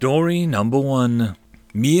Story number 1.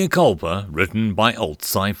 Mea Culpa, written by Alt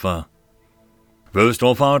Cypher. First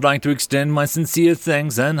off, I would like to extend my sincere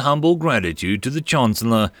thanks and humble gratitude to the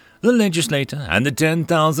Chancellor, the Legislator, and the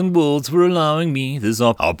 10,000 worlds for allowing me this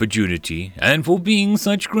opportunity and for being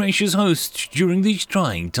such gracious hosts during these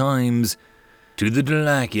trying times. To the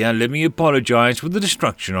Delakia, let me apologize for the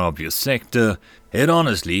destruction of your sector. It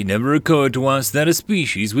honestly never occurred to us that a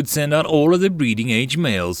species would send out all of the breeding age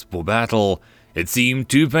males for battle. It seemed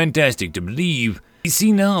too fantastic to believe. We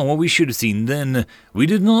see now what we should have seen then. We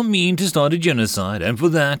did not mean to start a genocide, and for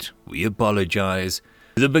that, we apologize.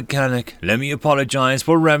 To the Bacalic, let me apologize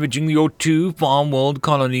for ravaging your 2 farm world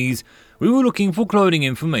colonies. We were looking for cloning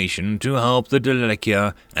information to help the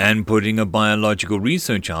Delakia, and putting a biological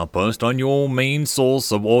research outpost on your main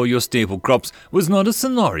source of all your staple crops was not a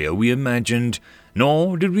scenario we imagined.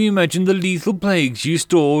 Nor did we imagine the lethal plagues you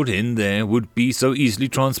stored in there would be so easily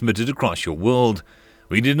transmitted across your world.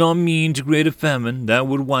 We did not mean to create a famine that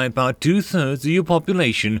would wipe out 2/3 of your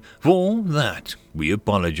population. For that, we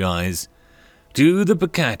apologize. To the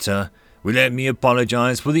Pacata, let me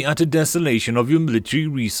apologize for the utter desolation of your military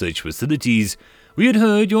research facilities. We had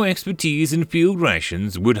heard your expertise in field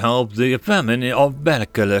rations would help the famine of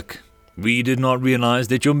Bacalic. We did not realize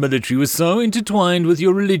that your military was so intertwined with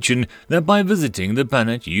your religion that by visiting the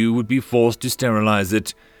planet you would be forced to sterilize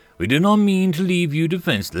it. We did not mean to leave you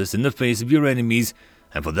defenseless in the face of your enemies,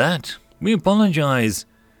 and for that, we apologize.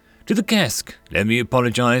 To the Kesk, let me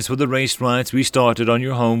apologize for the race riots we started on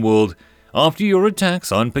your homeworld. After your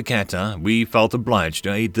attacks on Pacata, we felt obliged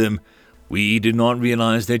to aid them. We did not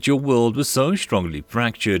realize that your world was so strongly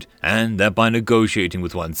fractured, and that by negotiating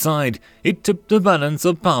with one side, it tipped the balance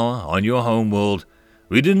of power on your homeworld.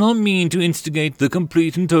 We did not mean to instigate the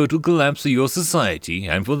complete and total collapse of your society,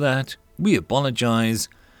 and for that, we apologize.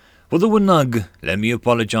 For the Wanug, let me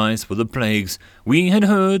apologize for the plagues. We had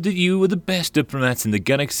heard that you were the best diplomats in the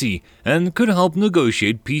galaxy, and could help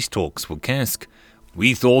negotiate peace talks for Kesk.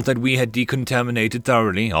 We thought that we had decontaminated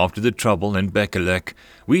thoroughly after the trouble in Bacalic.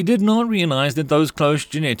 We did not realize that those close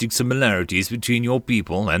genetic similarities between your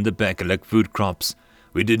people and the Bacalic food crops.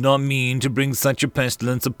 We did not mean to bring such a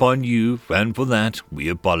pestilence upon you, and for that we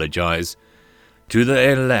apologize. To the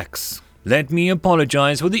Alex, let me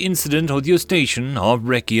apologize for the incident with your station of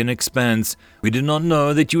Rekian Expanse. We did not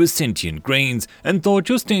know that you were sentient grains, and thought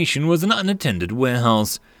your station was an unattended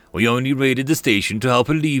warehouse. We only raided the station to help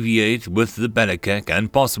alleviate with the Bacalic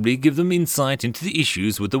and possibly give them insight into the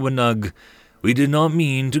issues with the Wanug. We did not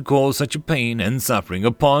mean to cause such a pain and suffering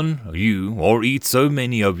upon you or eat so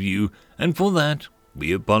many of you, and for that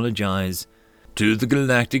we apologize. To the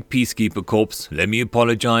Galactic Peacekeeper Corps, let me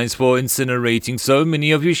apologize for incinerating so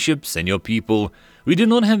many of your ships and your people. We did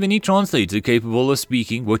not have any translator capable of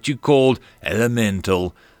speaking what you called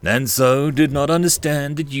elemental, and so did not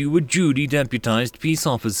understand that you were duly deputized peace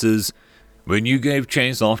officers. When you gave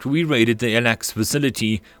chase after we raided the Elax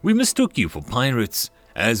facility, we mistook you for pirates.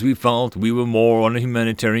 As we felt we were more on a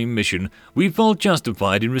humanitarian mission, we felt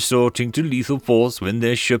justified in resorting to lethal force when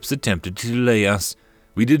their ships attempted to delay us.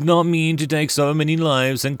 We did not mean to take so many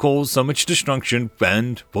lives and cause so much destruction,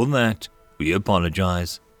 and for that, we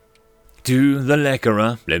apologize. To the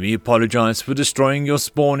Lekara, let me apologize for destroying your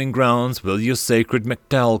spawning grounds with your sacred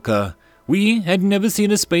Mektalka. We had never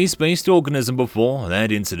seen a space-based organism before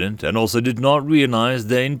that incident, and also did not realize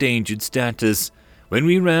their endangered status. When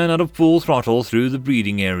we ran out of full throttle through the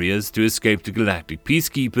breeding areas to escape the galactic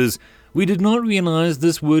peacekeepers, we did not realize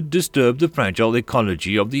this would disturb the fragile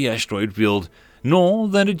ecology of the asteroid field, nor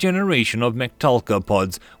that a generation of Mektalka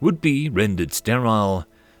pods would be rendered sterile.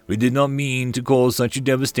 We did not mean to cause such a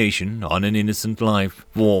devastation on an innocent life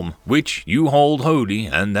form, which you hold holy,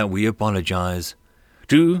 and that we apologize.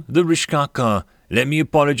 To the Rishkaka, let me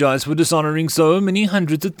apologize for dishonoring so many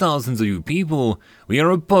hundreds of thousands of you people. We are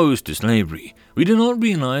opposed to slavery. We do not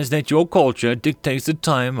realize that your culture dictates the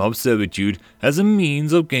time of servitude as a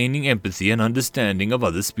means of gaining empathy and understanding of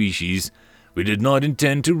other species. We did not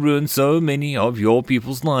intend to ruin so many of your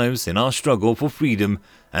people's lives in our struggle for freedom,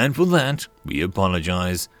 and for that we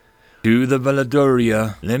apologize. To the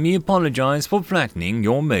Valadoria, let me apologize for flattening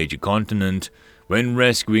your major continent. When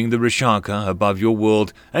rescuing the Rishaka above your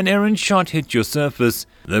world, an errant shot hit your surface.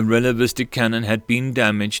 The relativistic cannon had been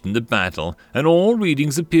damaged in the battle, and all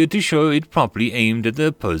readings appeared to show it properly aimed at the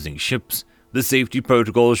opposing ships. The safety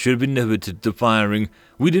protocols should have inhibited the firing.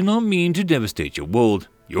 We did not mean to devastate your world,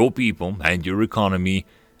 your people, and your economy,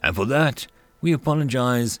 and for that, we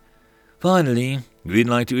apologize. Finally, we'd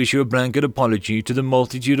like to issue a blanket apology to the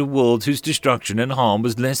multitude of worlds whose destruction and harm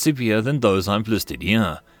was less severe than those I've listed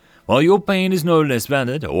here. While your pain is no less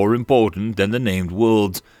valid or important than the named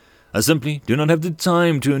worlds, I simply do not have the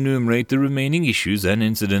time to enumerate the remaining issues and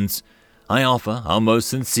incidents. I offer our most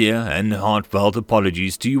sincere and heartfelt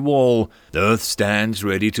apologies to you all. The Earth stands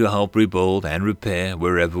ready to help rebuild and repair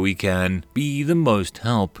wherever we can be the most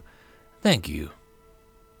help. Thank you.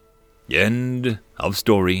 End of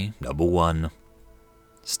story number 1.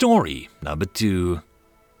 Story number 2.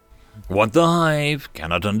 What the Hive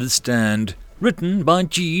Cannot Understand, written by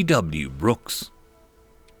G.W. Brooks.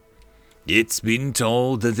 It's been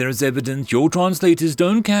told that there is evidence your translators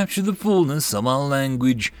don't capture the fullness of our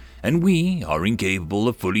language, and we are incapable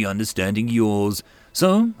of fully understanding yours,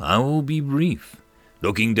 so I will be brief.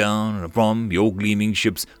 Looking down from your gleaming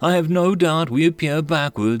ships, I have no doubt we appear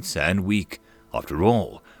backwards and weak. After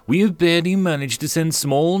all, we have barely managed to send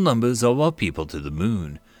small numbers of our people to the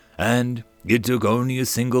moon, and it took only a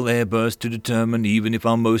single airburst to determine even if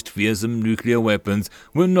our most fearsome nuclear weapons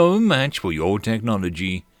were no match for your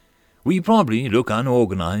technology. We probably look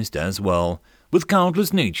unorganized as well, with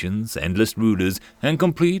countless nations, endless rulers, and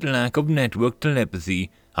complete lack of network telepathy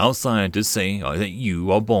our scientists say that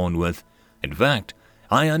you are born with. In fact,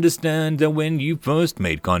 I understand that when you first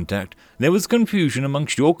made contact, there was confusion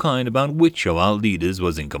amongst your kind about which of our leaders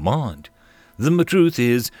was in command. The truth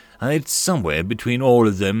is, it's somewhere between all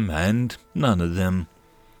of them and none of them.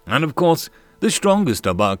 And of course, the strongest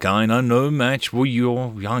of our kind are no match for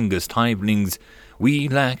your youngest hivelings. We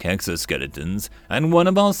lack exoskeletons, and one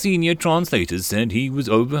of our senior translators said he was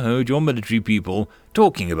overheard your military people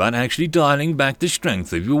talking about actually dialing back the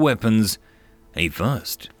strength of your weapons. Hey,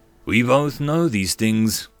 first, we both know these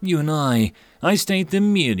things, you and I. I state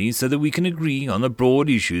them merely so that we can agree on the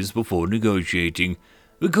broad issues before negotiating,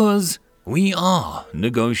 because we are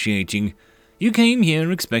negotiating. You came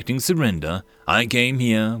here expecting surrender. I came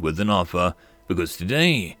here with an offer, because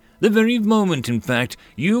today, the very moment, in fact,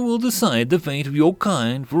 you will decide the fate of your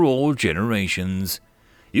kind for all generations.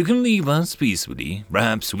 You can leave us peacefully.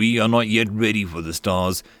 Perhaps we are not yet ready for the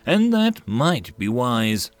stars, and that might be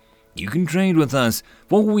wise. You can trade with us,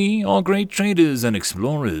 for we are great traders and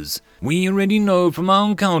explorers. We already know from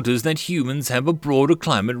our encounters that humans have a broader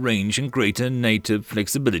climate range and greater native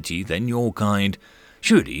flexibility than your kind.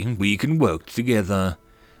 Surely we can work together.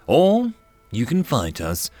 Or you can fight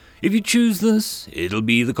us. If you choose this, it'll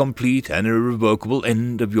be the complete and irrevocable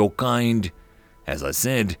end of your kind. As I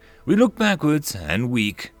said, we look backwards and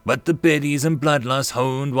weak, but the bellies and bloodlust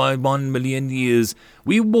honed by 1 million years,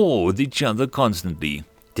 we war with each other constantly,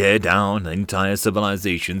 tear down entire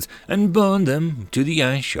civilizations, and burn them to the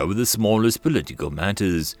ash over the smallest political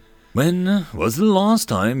matters. When was the last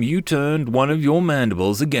time you turned one of your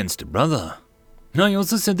mandibles against a brother? I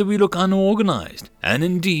also said that we look unorganized, and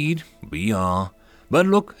indeed we are. But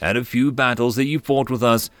look at a few battles that you fought with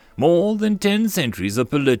us. More than 10 centuries of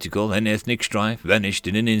political and ethnic strife vanished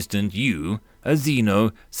in an instant you, a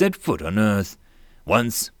Xeno, set foot on Earth.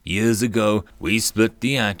 Once, years ago, we split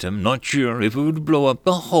the atom, not sure if it would blow up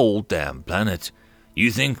the whole damn planet. You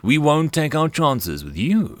think we won't take our chances with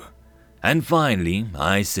you? And finally,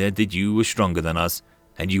 I said that you were stronger than us,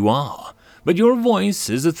 and you are. But your voice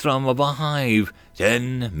is the thrum of a hive,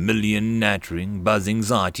 10 million nattering, buzzing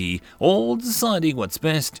Zati, all deciding what's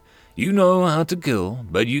best. You know how to kill,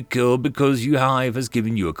 but you kill because your hive has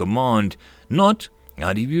given you a command, not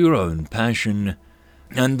out of your own passion.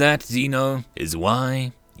 And that, Xeno, is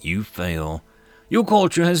why you fail. Your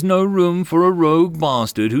culture has no room for a rogue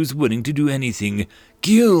bastard who's willing to do anything,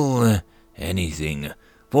 kill anything,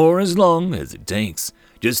 for as long as it takes,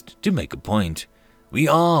 just to make a point. We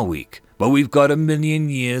are weak, but we've got 1 million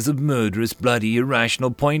years of murderous, bloody,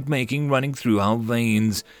 irrational point-making running through our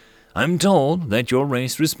veins. I'm told that your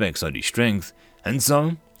race respects only strength, and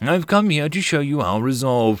so I've come here to show you our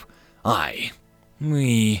resolve.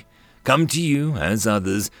 We come to you as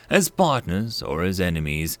others, as partners or as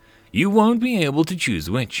enemies. You won't be able to choose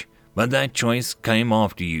which, but that choice came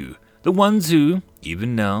after you. The ones who,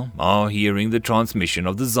 even now, are hearing the transmission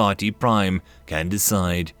of the Zati Prime can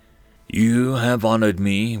decide. You have honored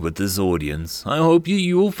me with this audience. I hope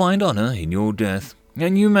you will find honor in your death,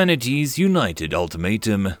 and humanity's united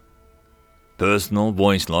ultimatum. Personal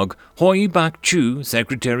voice log, Hoi Bak-Chu,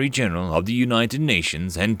 Secretary-General of the United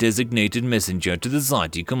Nations and designated messenger to the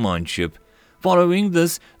Zati command ship. Following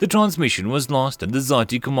this, the transmission was lost and the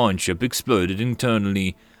Zati command ship exploded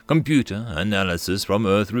internally. Computer analysis from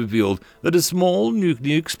Earth revealed that a small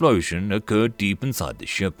nuclear explosion occurred deep inside the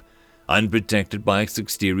ship. Unprotected by its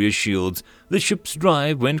exterior shields, the ship's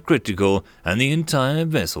drive went critical and the entire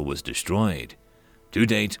vessel was destroyed. To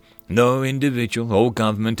date, no individual or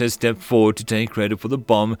government has stepped forward to take credit for the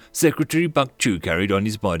bomb Secretary Bak-Chu carried on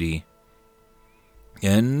his body.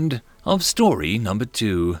 End of story number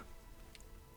 2.